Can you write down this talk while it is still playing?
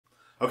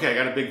Okay, I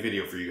got a big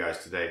video for you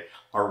guys today.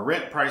 Are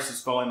rent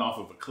prices falling off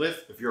of a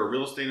cliff? If you're a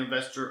real estate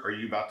investor, are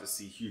you about to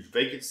see huge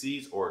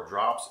vacancies or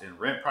drops in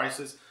rent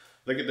prices?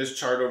 Look at this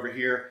chart over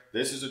here.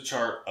 This is a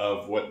chart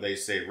of what they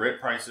say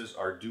rent prices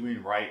are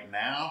doing right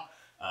now.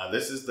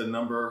 This is the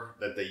number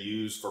that they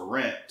use for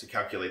rent to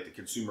calculate the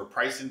consumer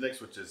price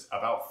index, which is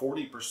about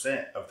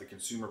 40% of the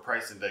consumer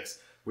price index,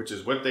 which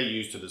is what they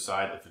use to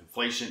decide if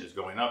inflation is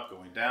going up,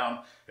 going down,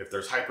 if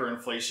there's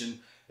hyperinflation.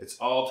 It's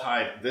all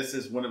tied. This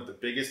is one of the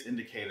biggest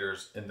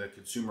indicators in the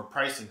consumer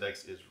price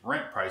index is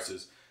rent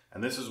prices.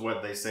 And this is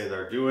what they say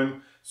they're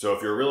doing. So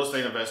if you're a real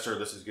estate investor,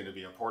 this is going to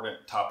be an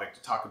important topic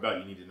to talk about.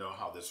 You need to know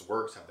how this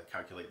works, how they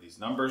calculate these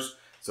numbers.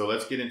 So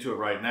let's get into it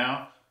right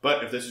now.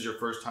 But if this is your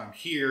first time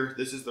here,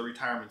 this is the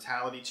Retirement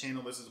Mentality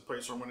channel. This is a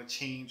place where I want to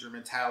change your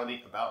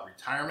mentality about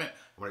retirement.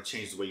 I want to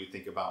change the way you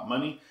think about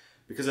money.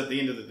 Because at the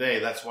end of the day,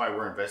 that's why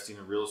we're investing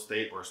in real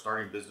estate or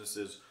starting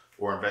businesses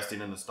or investing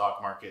in the stock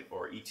market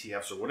or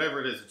ETFs or whatever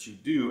it is that you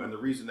do. And the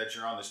reason that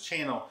you're on this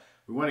channel,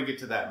 we want to get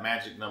to that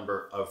magic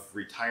number of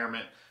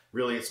retirement.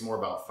 Really, it's more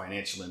about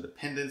financial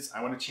independence.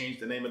 I want to change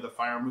the name of the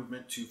FIRE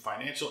movement to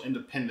Financial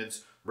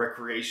Independence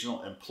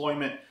Recreational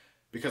Employment,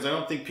 because I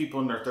don't think people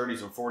in their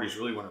 30s and 40s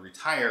really want to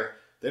retire.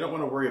 They don't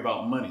want to worry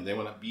about money. They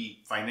want to be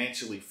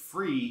financially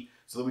free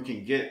so that we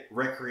can get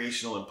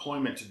recreational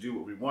employment to do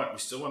what we want. We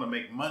still want to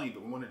make money,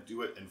 but we want to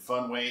do it in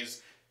fun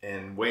ways,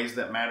 in ways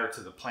that matter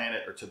to the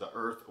planet or to the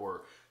earth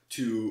or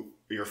to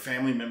your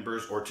family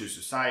members or to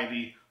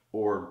society,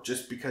 or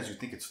just because you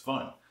think it's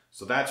fun.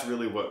 So that's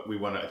really what we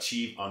want to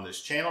achieve on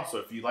this channel. So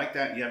if you like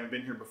that and you haven't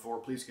been here before,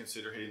 please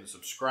consider hitting the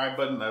subscribe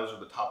button. Those are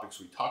the topics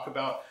we talk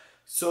about.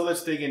 So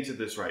let's dig into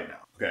this right now.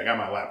 Okay, I got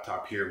my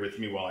laptop here with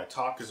me while I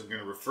talk because I'm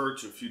going to refer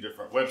to a few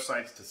different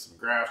websites, to some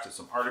graphs, to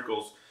some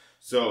articles.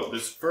 So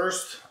this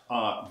first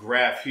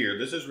graph here,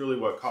 this is really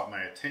what caught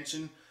my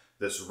attention.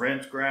 This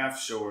rent graph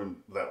showing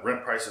that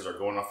rent prices are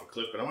going off a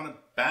cliff, but I want to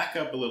back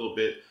up a little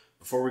bit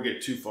before we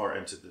get too far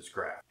into this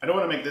graph. I don't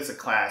want to make this a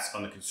class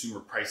on the consumer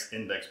price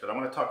index, but I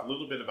want to talk a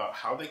little bit about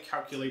how they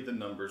calculate the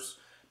numbers,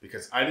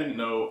 because I didn't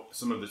know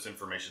some of this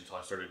information until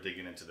I started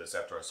digging into this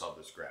after I saw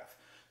this graph.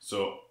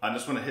 So I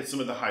just want to hit some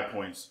of the high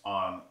points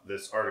on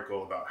this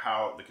article about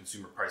how the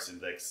consumer price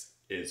index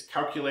is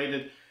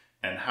calculated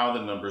and how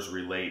the numbers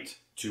relate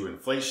to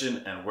inflation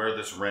and where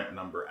this rent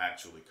number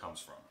actually comes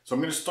from. So I'm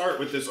going to start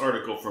with this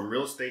article from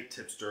Real Estate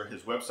Tipster.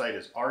 His website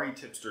is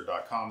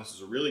retipster.com. This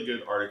is a really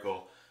good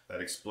article that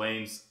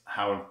explains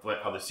how the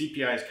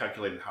CPI is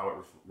calculated, how it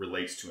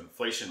relates to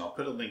inflation. I'll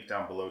put a link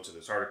down below to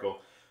this article,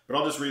 but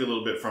I'll just read a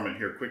little bit from it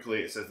here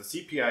quickly. It says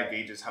the CPI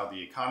gauges how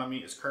the economy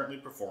is currently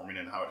performing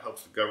and how it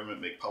helps the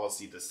government make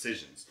policy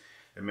decisions.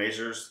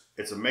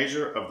 It's a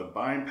measure of the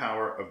buying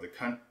power of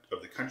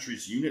the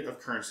country's unit of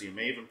currency and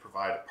may even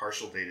provide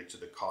partial data to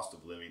the cost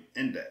of living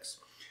index.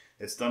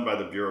 It's done by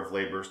the Bureau of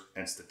Labor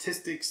and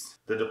Statistics.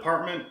 The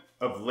Department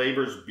of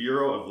Labor's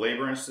Bureau of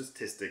Labor and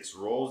Statistics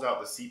rolls out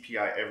the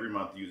CPI every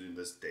month using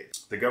this data.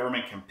 The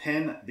government can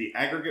pin the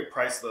aggregate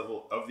price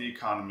level of the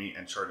economy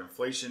and chart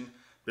inflation.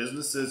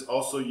 Businesses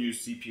also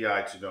use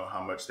CPI to know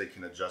how much they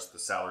can adjust the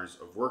salaries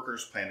of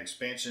workers, plan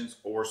expansions,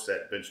 or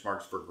set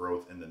benchmarks for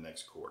growth in the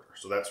next quarter.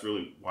 So that's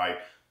really why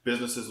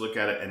businesses look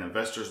at it and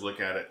investors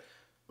look at it,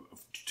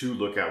 to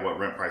look at what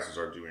rent prices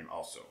are doing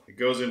also. It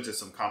goes into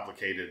some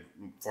complicated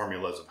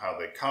formulas of how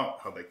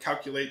they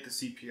calculate the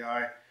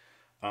CPI.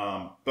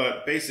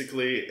 But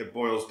basically it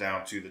boils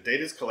down to the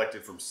data is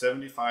collected from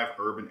 75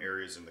 urban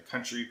areas in the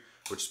country,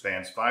 which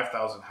spans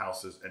 5,000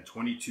 houses and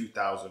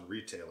 22,000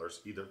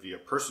 retailers, either via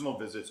personal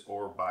visits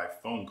or by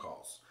phone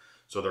calls.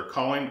 So they're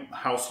calling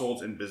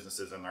households and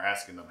businesses and they're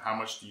asking them, how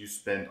much do you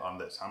spend on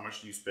this? How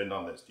much do you spend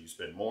on this? Do you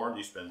spend more? Do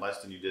you spend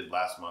less than you did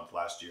last month,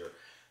 last year?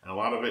 And a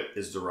lot of it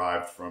is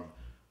derived from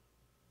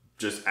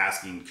just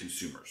asking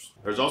consumers.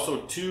 There's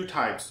also two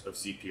types of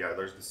CPI.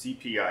 There's the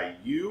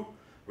CPI-U,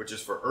 which is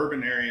for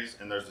urban areas,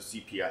 and there's the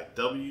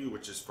CPI-W,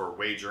 which is for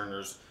wage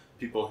earners,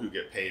 people who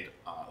get paid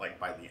like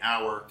by the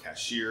hour,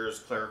 cashiers,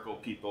 clerical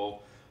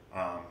people.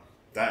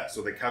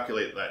 So they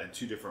calculate that in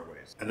two different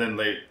ways. And then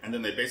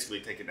they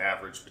basically take an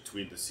average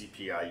between the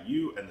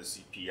CPI-U and the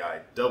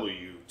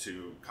CPI-W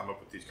to come up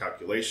with these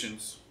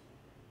calculations.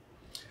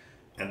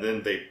 And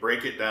then they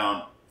break it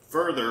down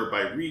further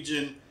by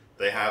region.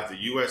 They have the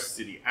U.S.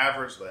 city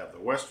average, they have the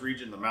West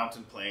region, the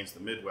Mountain Plains,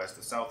 the Midwest,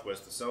 the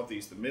Southwest, the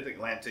Southeast, the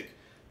Mid-Atlantic,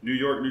 New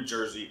York, New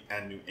Jersey,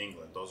 and New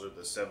England. Those are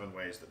the 7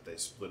 ways that they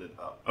split it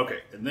up.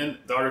 Okay, and then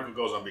the article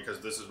goes on, because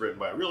this is written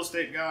by a real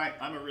estate guy.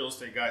 I'm a real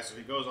estate guy, so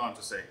he goes on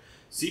to say,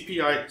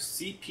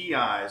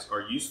 CPIs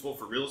are useful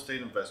for real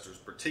estate investors,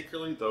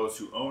 particularly those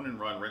who own and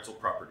run rental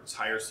properties.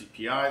 Higher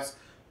CPIs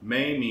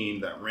may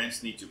mean that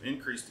rents need to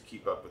increase to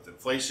keep up with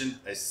inflation.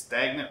 A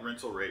stagnant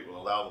rental rate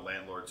will allow the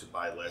landlord to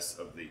buy less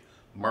of the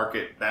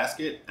market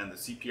basket, and the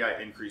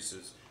CPI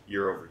increases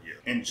year over year.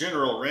 In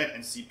general, rent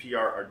and CPI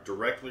are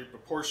directly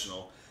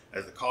proportional.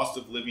 As the cost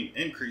of living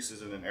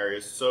increases in an area,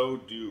 so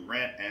do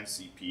rent and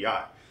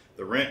CPI.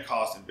 The rent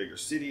costs in bigger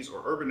cities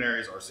or urban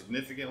areas are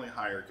significantly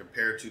higher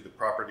compared to the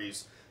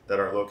properties that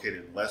are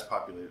located in less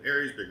populated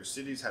areas. Bigger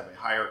cities have a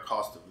higher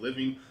cost of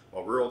living,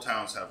 while rural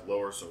towns have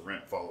lower, so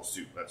rent follows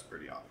suit. That's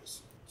pretty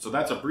obvious. So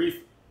that's a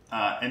brief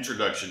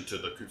introduction to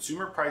the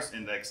Consumer Price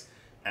Index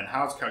and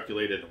how it's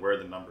calculated and where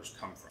the numbers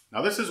come from.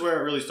 Now this is where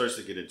it really starts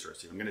to get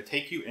interesting. I'm going to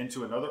take you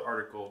into another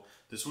article.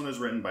 This one is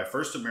written by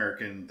First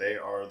American. They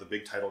are the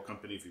big title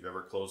company. If you've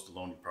ever closed a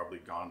loan, you've probably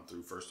gone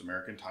through First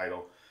American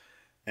Title.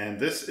 And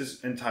this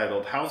is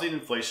entitled, Housing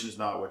Inflation is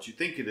Not What You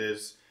Think It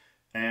Is.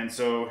 And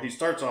so he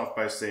starts off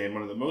by saying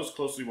one of the most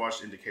closely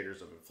watched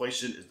indicators of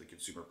inflation is the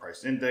Consumer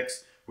Price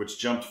Index, which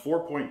jumped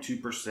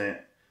 4.2%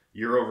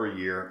 year over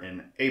year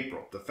in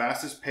April, the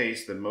fastest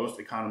pace than most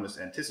economists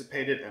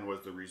anticipated, and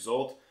was the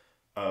result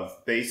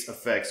of base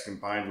effects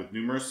combined with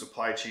numerous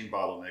supply chain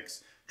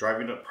bottlenecks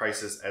driving up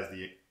prices as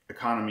the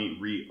economy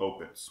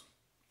reopens.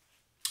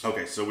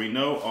 Okay, so we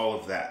know all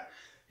of that.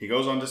 He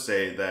goes on to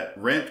say that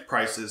rent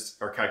prices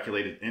are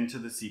calculated into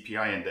the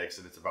CPI index,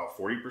 and it's about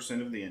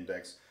 40% of the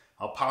index.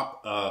 I'll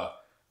pop an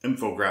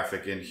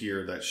infographic in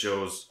here that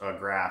shows a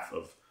graph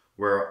of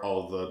where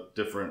all the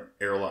different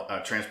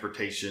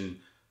transportation,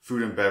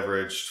 food and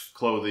beverage,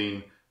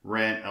 clothing,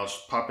 rent. I'll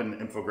pop an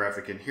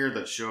infographic in here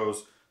that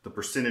shows the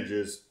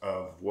percentages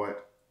of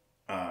what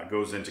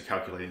goes into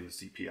calculating the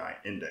CPI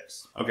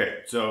index. Okay,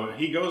 so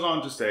he goes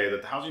on to say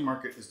that the housing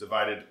market is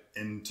divided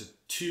into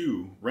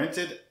two,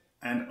 rented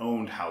and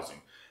owned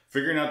housing.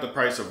 Figuring out the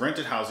price of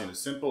rented housing is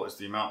simple. It's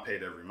the amount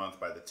paid every month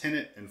by the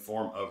tenant in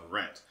form of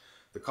rent.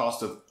 The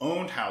cost of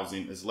owned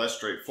housing is less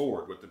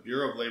straightforward. What the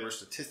Bureau of Labor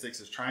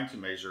Statistics is trying to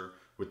measure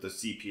with the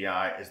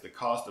CPI is the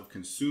cost of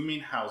consuming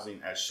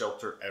housing as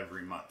shelter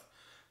every month.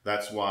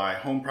 That's why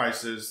home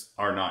prices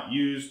are not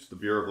used. The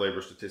Bureau of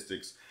Labor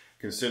Statistics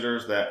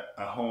considers that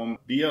a home,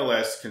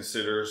 BLS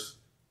considers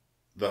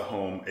the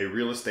home a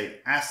real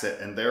estate asset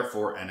and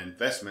therefore an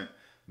investment,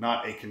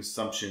 not a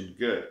consumption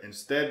good.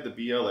 Instead, the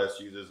BLS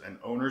uses an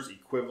owner's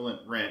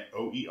equivalent rent,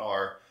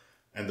 OER,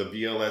 and the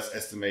BLS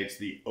estimates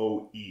the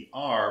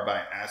OER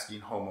by asking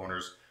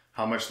homeowners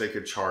how much they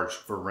could charge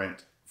for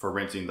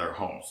renting their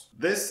homes.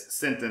 This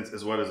sentence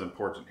is what is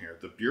important here.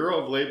 The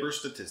Bureau of Labor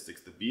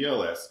Statistics, the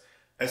BLS,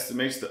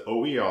 estimates the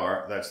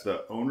OER, that's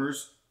the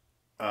owner's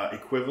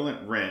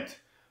equivalent rent,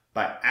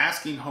 by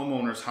asking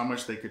homeowners how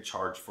much they could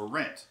charge for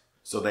rent.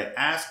 So they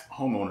ask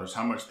homeowners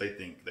how much they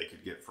think they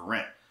could get for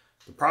rent.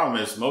 The problem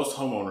is most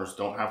homeowners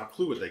don't have a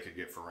clue what they could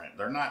get for rent.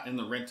 They're not in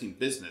the renting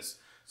business,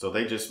 so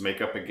they just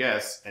make up a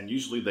guess, and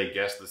usually they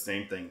guess the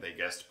same thing they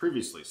guessed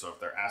previously. So if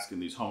they're asking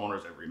these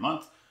homeowners every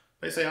month,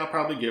 they say, I'll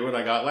probably get what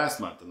I got last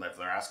month. And if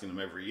they're asking them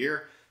every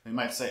year, they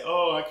might say,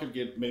 oh, I could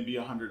get maybe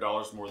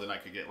 $100 more than I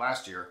could get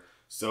last year.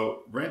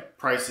 So rent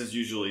prices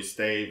usually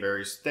stay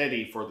very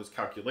steady for this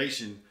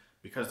calculation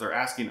because they're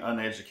asking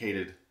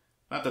uneducated,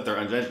 not that they're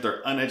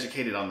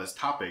uneducated on this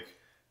topic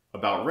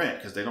about rent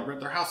because they don't rent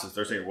their houses.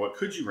 They're saying, what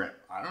could you rent?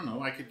 I don't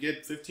know. I could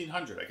get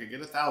 $1,500. I could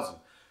get $1,000.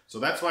 So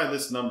that's why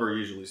this number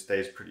usually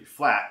stays pretty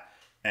flat.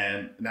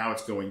 And now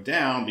it's going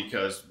down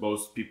because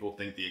most people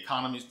think the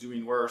economy is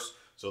doing worse.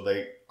 So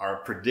they are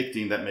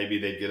predicting that maybe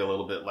they get a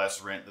little bit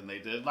less rent than they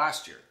did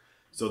last year.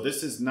 So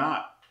this is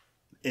not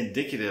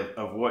indicative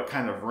of what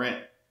kind of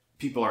rent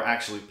people are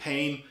actually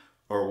paying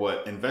or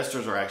what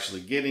investors are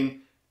actually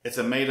getting. It's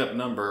a made up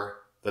number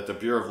that the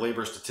Bureau of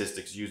Labor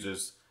Statistics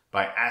uses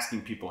by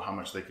asking people how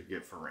much they could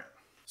get for rent.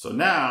 So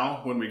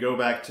now when we go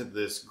back to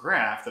this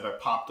graph that I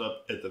popped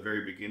up at the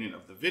very beginning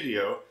of the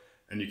video,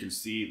 and you can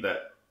see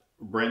that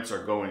rents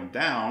are going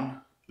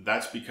down,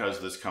 that's because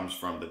this comes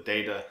from the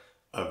data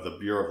of the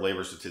Bureau of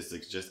Labor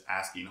Statistics just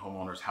asking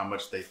homeowners how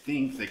much they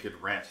think they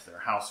could rent their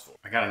house for.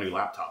 I got a new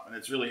laptop and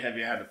it's really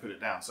heavy. I had to put it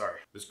down,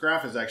 sorry. This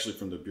graph is actually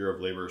from the Bureau of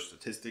Labor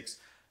Statistics,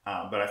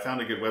 but I found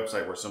a good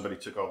website where somebody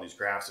took all these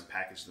graphs and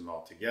packaged them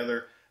all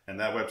together. And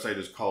that website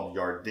is called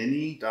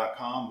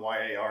yardeni.com,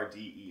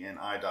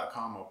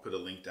 YARDENI.com. I'll put a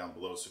link down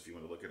below so if you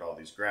want to look at all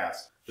these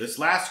graphs. This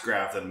last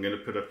graph that I'm going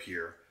to put up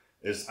here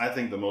is, I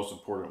think, the most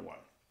important one.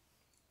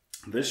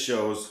 This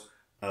shows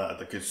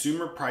the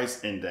Consumer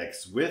Price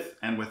Index with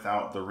and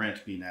without the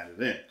rent being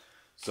added in.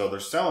 So they're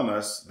telling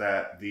us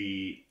that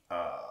the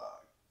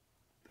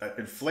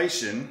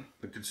inflation,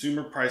 the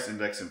Consumer Price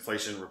Index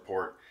inflation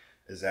report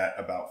is at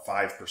about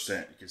 5%.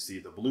 You can see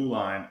the blue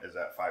line is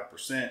at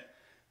 5%.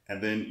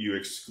 And then you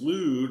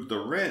exclude the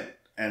rent,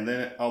 and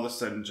then it all of a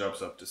sudden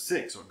jumps up to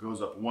 6, so it goes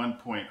up 1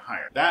 point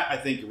higher. That, I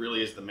think,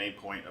 really is the main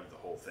point of the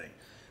whole thing.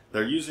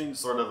 They're using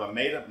sort of a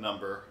made-up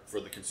number for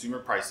the Consumer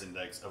Price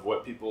Index of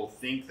what people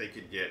think they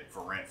could get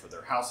for rent for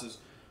their houses.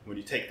 When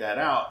you take that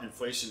out,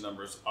 inflation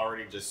numbers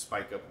already just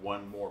spike up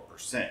 1 more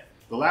percent.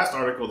 The last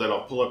article that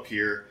I'll pull up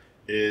here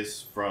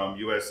is from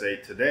USA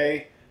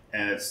Today,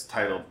 and it's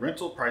titled,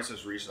 Rental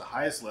Prices Reach the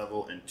Highest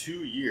Level in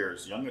 2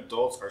 Years. Young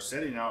Adults Are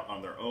Setting Out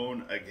on Their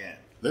Own Again.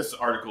 This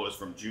article is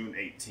from June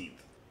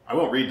 18th. I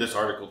won't read this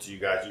article to you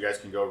guys. You guys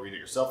can go read it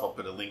yourself. I'll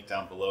put a link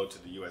down below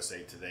to the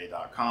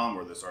usatoday.com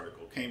where this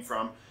article came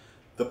from.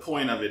 The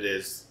point of it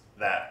is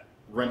that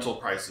rental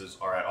prices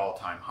are at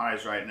all-time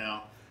highs right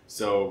now.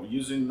 So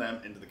using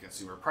them into the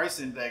Consumer Price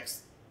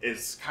Index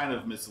is kind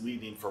of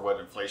misleading for what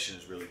inflation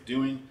is really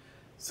doing.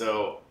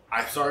 So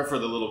I'm sorry for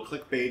the little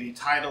clickbaity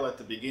title at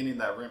the beginning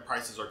that rent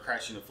prices are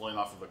crashing and falling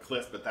off of a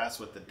cliff, but that's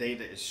what the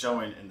data is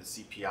showing in the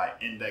CPI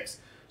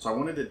index. So I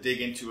wanted to dig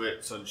into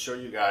it and show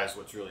you guys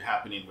what's really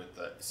happening with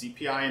the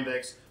CPI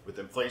index, with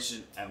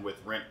inflation, and with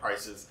rent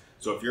prices.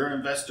 So if you're an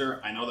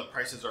investor, I know that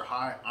prices are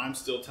high. I'm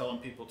still telling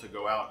people to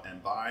go out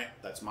and buy.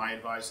 That's my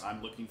advice.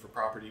 I'm looking for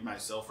property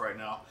myself right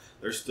now.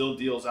 There's still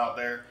deals out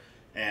there.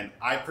 And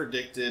I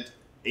predicted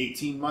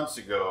 18 months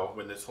ago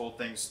when this whole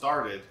thing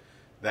started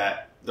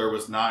that there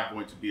was not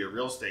going to be a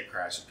real estate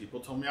crash. And people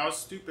told me I was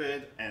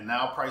stupid, and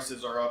now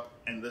prices are up.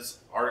 And this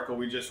article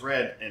we just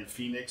read in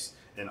Phoenix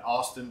and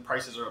Austin,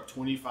 prices are up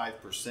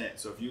 25%.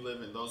 So if you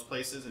live in those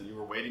places and you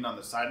were waiting on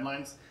the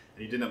sidelines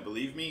and you didn't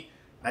believe me,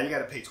 now you got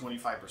to pay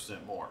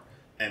 25% more.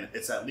 And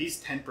it's at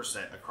least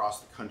 10%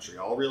 across the country.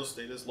 All real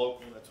estate is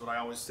local, that's what I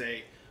always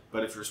say.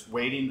 But if you're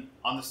waiting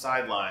on the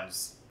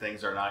sidelines,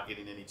 things are not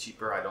getting any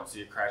cheaper. I don't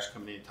see a crash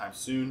coming anytime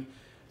soon.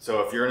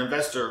 So if you're an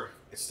investor,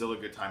 it's still a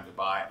good time to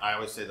buy. I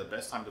always say the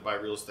best time to buy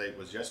real estate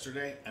was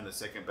yesterday, and the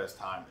second best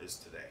time is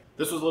today.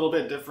 This was a little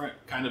bit different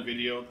kind of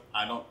video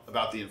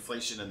about the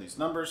inflation and these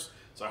numbers.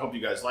 So I hope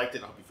you guys liked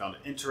it. I hope you found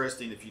it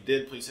interesting. If you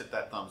did, please hit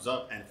that thumbs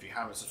up. And if you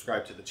haven't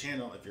subscribed to the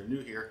channel, if you're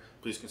new here,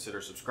 please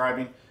consider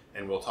subscribing.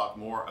 And we'll talk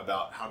more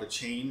about how to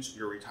change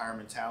your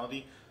retirement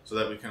mentality so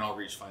that we can all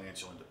reach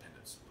financial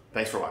independence.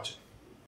 Thanks for watching.